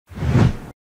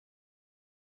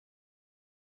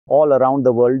all around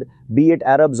the world, be it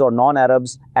Arabs or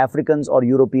non-Arabs, Africans or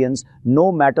Europeans,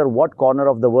 no matter what corner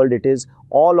of the world it is,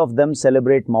 all of them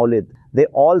celebrate Maulid. They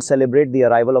all celebrate the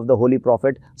arrival of the Holy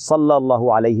Prophet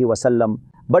sallallahu alaihi wasallam.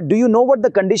 But do you know what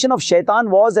the condition of shaitan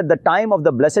was at the time of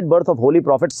the blessed birth of Holy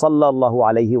Prophet sallallahu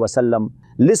alaihi wasallam?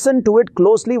 Listen to it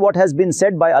closely what has been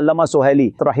said by Allama Suhaili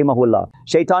rahimahullah.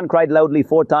 Shaitan cried loudly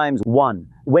 4 times. 1.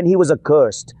 When he was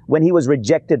accursed, when he was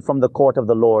rejected from the court of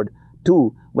the Lord.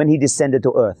 2. When he descended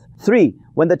to earth. 3.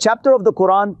 When the chapter of the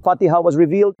Quran, Fatiha, was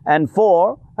revealed. And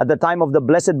 4. At the time of the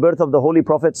blessed birth of the Holy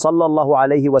Prophet sallallahu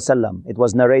alaihi wasallam. It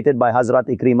was narrated by Hazrat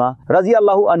Ikrimah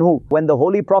radiyallahu anhu. When the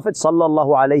Holy Prophet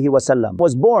sallallahu alaihi wasallam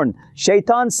was born,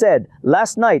 Shaitan said,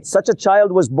 "Last night such a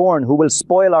child was born who will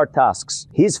spoil our tasks."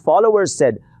 His followers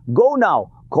said, "Go now,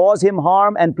 cause him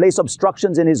harm and place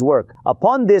obstructions in his work."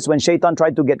 Upon this, when Shaitan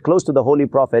tried to get close to the Holy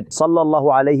Prophet sallallahu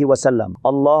alaihi wasallam,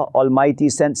 Allah Almighty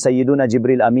sent Sayyiduna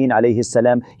Jibril Amin alayhi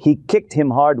salam. He kicked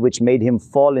him hard, which made him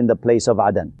fall in the place of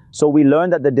Adan. So we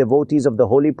learn that the devotees of the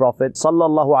Holy Prophet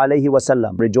sallallahu alaihi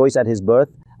wasallam rejoice at his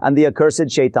birth, and the accursed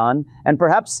Shaitan, and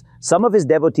perhaps some of his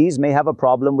devotees may have a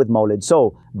problem with Maulid. So,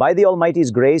 by the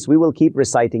Almighty's grace, we will keep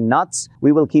reciting Nats,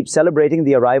 we will keep celebrating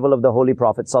the arrival of the Holy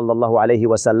Prophet sallallahu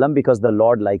alaihi wasallam because the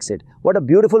Lord likes it. What a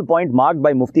beautiful point marked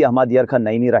by Mufti Ahmad Yar Khan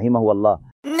Naimi rahimahullah.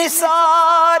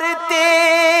 Nisar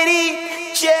तेरी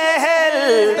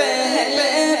चहल पे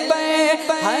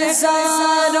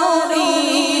हजारों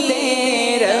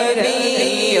ईदें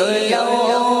रबीउल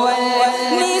अव्वल,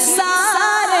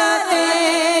 निसार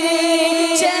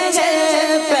तेरी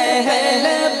चहल पहल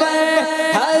पर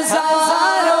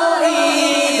हजारों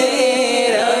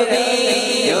ईदें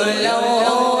रबीउल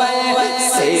अव्वल,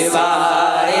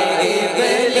 सिवाए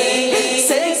इब्लीस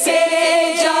के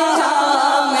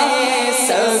जहां में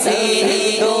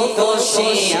सभी तो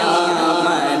खुशियां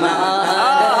मना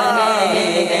रहे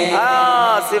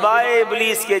हैं। सिवाए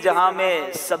इब्लीस के जहां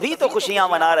में सभी तो खुशियां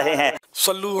मना रहे हैं।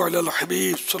 Sallu ala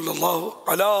al-Habib sallallahu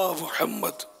ala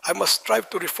Muhammad. I must strive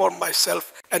to reform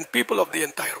myself and people of the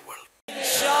entire world.